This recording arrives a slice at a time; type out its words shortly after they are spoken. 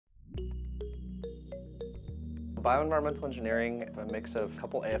Bioenvironmental engineering, a mix of a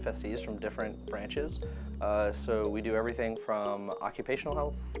couple AFSCs from different branches. So we do everything from occupational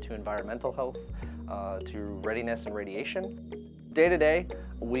health to environmental health to readiness and radiation. Day to day,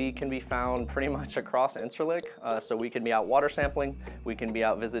 we can be found pretty much across Incirlik. So we can be out water sampling, we can be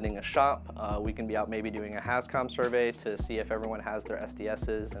out visiting a shop, we can be out maybe doing a HAZCOM survey to see if everyone has their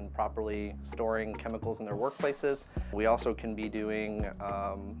SDSs and properly storing chemicals in their workplaces. We also can be doing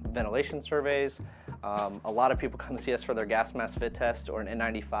ventilation surveys. A lot of people come see us for their gas mask fit test or an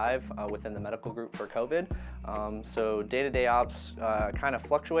N95 within the medical group for COVID. So day-to-day ops kind of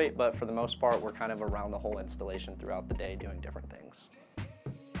fluctuate, but for the most part, we're kind of around the whole installation throughout the day doing different things.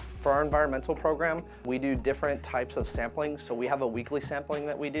 For our environmental program, we do different types of sampling. So we have a weekly sampling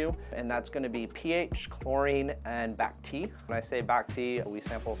that we do, and that's going to be pH, chlorine, and Bact. When I say Bact, we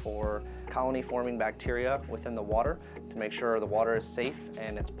sample for colony-forming bacteria within the water to make sure the water is safe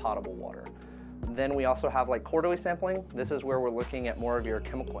and it's potable water. Then we also have like quarterly sampling. This is where we're looking at more of your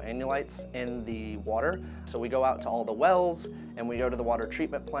chemical annulates in the water. So we go out to all the wells and we go to the water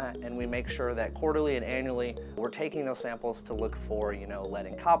treatment plant and we make sure that quarterly and annually we're taking those samples to look for, lead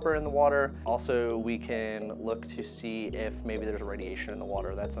and copper in the water. Also, we can look to see if maybe there's radiation in the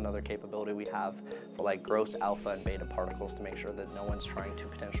water. That's another capability we have for like gross alpha and beta particles to make sure that no one's trying to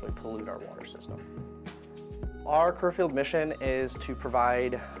potentially pollute our water system. Our career field mission is to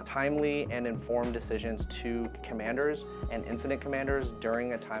provide timely and informed decisions to commanders and incident commanders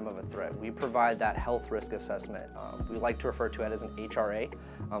during a time of a threat. We provide that health risk assessment. We like to refer to it as an HRA.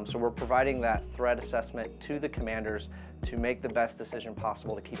 So we're providing that threat assessment to the commanders to make the best decision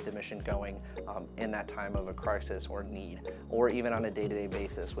possible to keep the mission going in that time of a crisis or need, or even on a day-to-day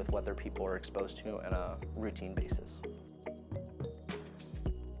basis with what their people are exposed to on a routine basis.